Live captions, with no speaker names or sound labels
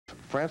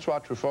Francois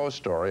Truffaut's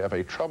story of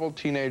a troubled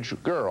teenage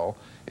girl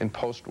in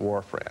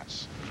post-war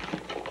France.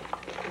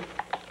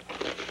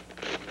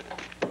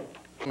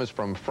 Is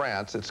from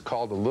France. It's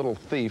called The Little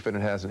Thief, and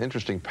it has an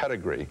interesting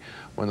pedigree.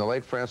 When the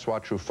late Francois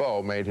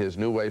Truffaut made his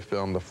new wave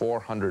film, The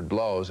 400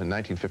 Blows, in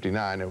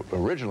 1959, it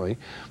originally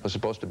was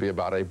supposed to be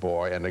about a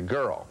boy and a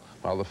girl.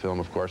 Well, the film,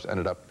 of course,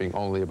 ended up being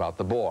only about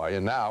the boy.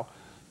 And now,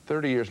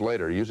 30 years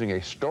later, using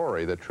a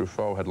story that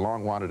Truffaut had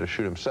long wanted to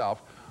shoot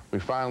himself, we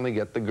finally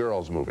get the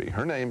girl's movie.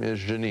 Her name is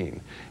Janine,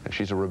 and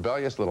she's a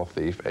rebellious little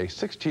thief, a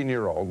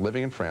 16-year-old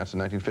living in France in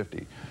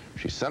 1950.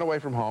 She's sent away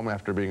from home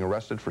after being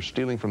arrested for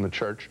stealing from the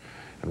church.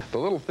 And The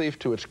Little Thief,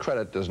 to its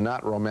credit, does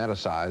not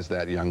romanticize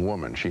that young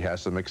woman. She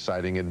has some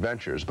exciting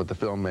adventures, but the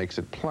film makes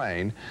it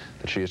plain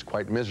that she is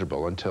quite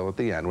miserable until at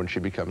the end, when she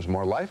becomes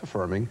more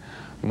life-affirming,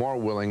 more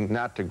willing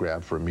not to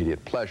grab for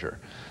immediate pleasure.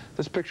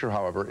 This picture,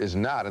 however, is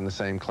not in the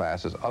same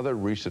class as other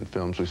recent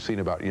films we've seen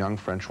about young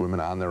French women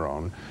on their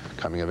own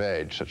coming of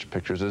age, such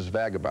pictures as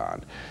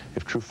Vagabond.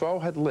 If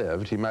Truffaut had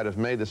lived, he might have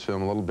made this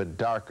film a little bit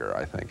darker,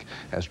 I think.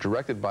 As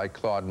directed by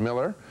Claude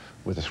Miller,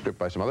 with a script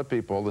by some other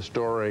people, the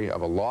story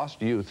of a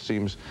lost youth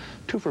seems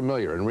too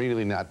familiar and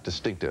really not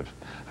distinctive.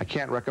 I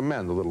can't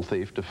recommend The Little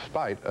Thief,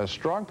 despite a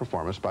strong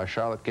performance by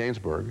Charlotte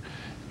Gainsbourg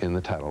in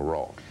the title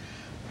role.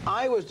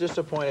 I was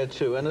disappointed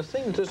too, and the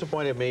thing that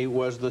disappointed me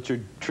was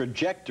the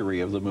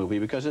trajectory of the movie,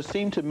 because it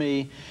seemed to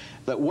me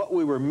that what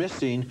we were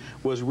missing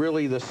was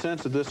really the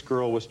sense that this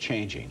girl was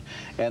changing.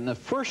 And the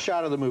first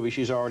shot of the movie,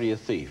 she's already a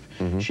thief.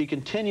 She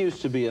continues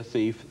to be a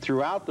thief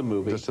throughout the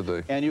movie,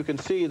 and you can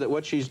see that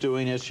what she's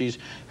doing is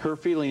her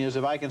feeling is,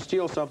 if I can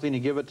steal something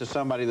and give it to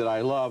somebody that I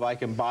love, I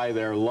can buy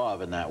their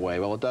love in that way.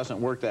 Well, it doesn't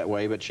work that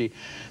way, but she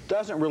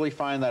doesn't really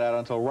find that out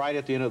until right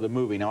at the end of the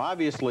movie. Now,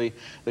 obviously,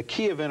 the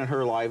key event in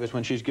her life is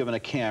when she's given a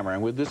camera,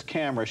 and with this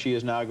camera, she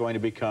is now going to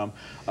become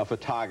a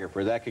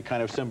photographer. That could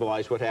kind of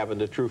symbolize what happened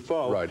to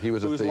Truffaut, right, he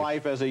was a thief.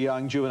 Life as a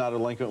young juvenile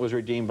delinquent was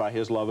redeemed by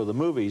his love of the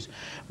movies.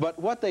 But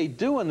what they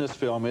do in this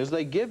film is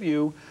they give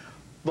you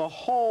the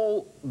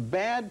whole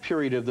bad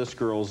period of this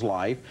girl's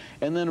life,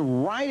 and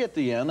then right at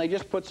the end, they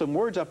just put some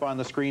words up on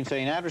the screen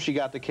saying after she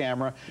got the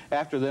camera,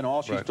 after then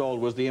all she stole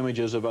was the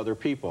images of other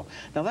people.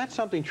 Now, that's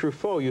something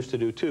Truffaut used to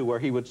do too, where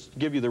he would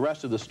give you the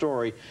rest of the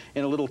story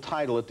in a little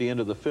title at the end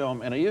of the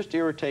film, and it used to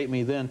irritate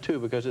me then too,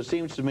 because it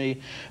seems to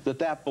me that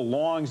that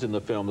belongs in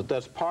the film, that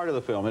that's part of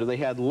the film, and if they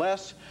had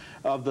less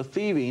of the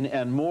thieving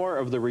and more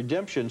of the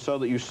redemption so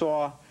that you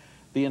saw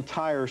the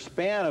entire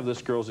span of this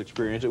girl's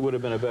experience, it would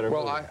have been a better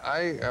movie. Well,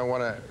 I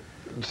want to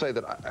say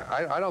that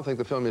I don't think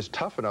the film is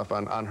tough enough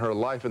on her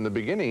life in the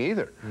beginning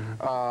either.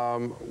 I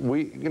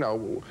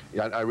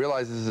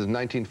realize this is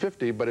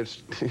 1950, but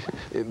it's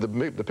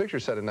the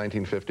picture's set in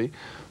 1950.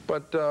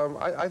 But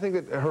I think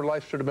that her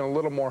life should have been a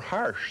little more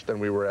harsh than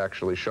we were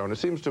actually shown. It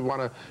seems to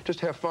want to just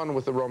have fun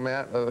with the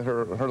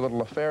her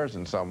little affairs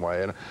in some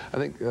way, and I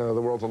think the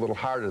world's a little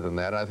harder than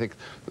that. And I think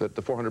that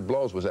The 400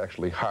 Blows was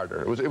actually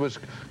harder. It was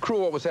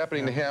cruel what was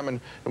happening to him,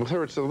 and with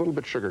her it's a little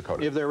bit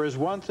sugar-coated. If there is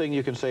one thing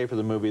you can say for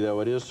the movie,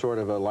 though, it is sort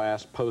of a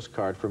last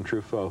postcard from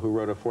Truffaut, who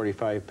wrote a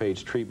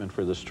 45-page treatment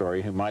for the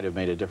story, who might have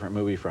made a different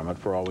movie from it,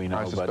 for all we know.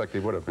 I suspect he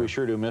would have. We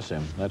sure do miss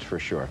him, that's for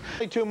sure.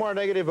 2 more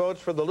negative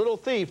votes for The Little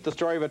Thief, the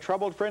story of a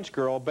troubled French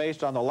girl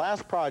based on the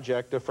last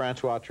project of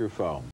Francois Truffaut.